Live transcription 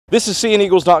This is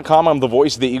CNEagles.com. I'm the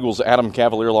voice of the Eagles, Adam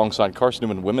Cavalier, alongside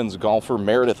Carson-Newman women's golfer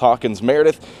Meridith Hawkins.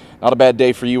 Meridith, not a bad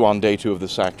day for you on day 2 of the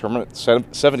SAC tournament.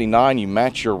 79, you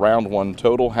match your round 1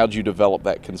 total. How'd you develop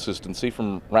that consistency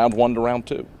from round 1 to round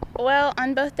 2? Well,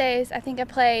 on both days, I think I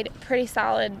played pretty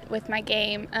solid with my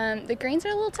game. The greens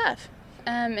are a little tough,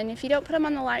 and if you don't put them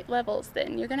on the light levels,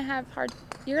 then you're gonna have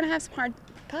some hard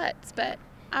putts. But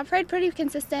I played pretty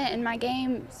consistent, and my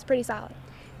game's pretty solid.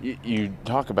 You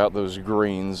talk about those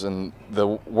greens, and the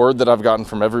word that I've gotten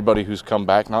from everybody who's come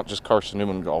back, not just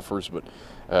Carson-Newman golfers, but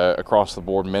across the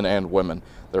board, men and women,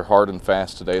 they're hard and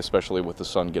fast today, especially with the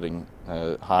sun getting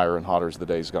higher and hotter as the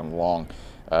day's gone along.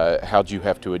 How'd you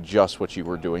have to adjust what you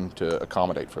were doing to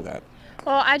accommodate for that?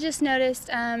 Well, I just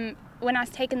noticed when I was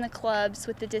taking the clubs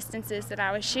with the distances that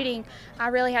I was shooting, I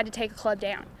really had to take a club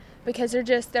down because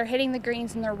they're hitting the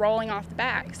greens and they're rolling off the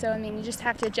back. So, I mean, you just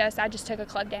have to adjust. I just took a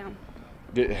club down.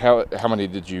 How many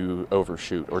did you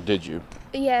overshoot, or did you?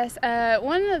 Yes,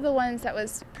 one of the ones that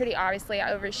was pretty obviously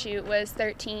I overshoot was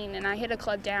 13, and I hit a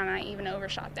club down, and I even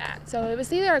overshot that. So it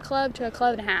was either a club to a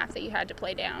club and a half that you had to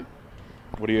play down.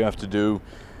 What do you have to do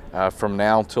from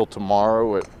now till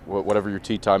tomorrow, at whatever your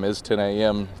tee time is, 10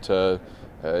 a.m., to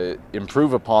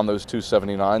improve upon those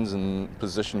 279s and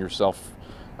position yourself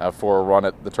for a run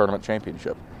at the tournament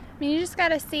championship? I mean, you just got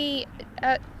to see,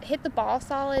 hit the ball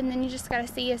solid, and then you just got to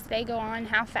see as they go on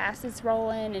how fast it's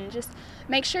rolling, and just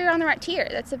make sure you're on the right tier.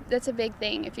 That's a big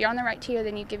thing. If you're on the right tier,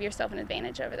 then you give yourself an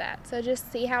advantage over that. So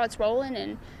just see how it's rolling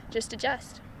and just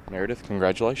adjust. Meridith,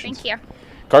 congratulations. Thank you.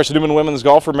 Carson-Newman women's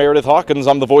golfer Meridith Hawkins.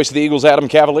 I'm the voice of the Eagles, Adam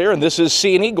Cavalier, and this is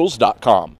CNEagles.com.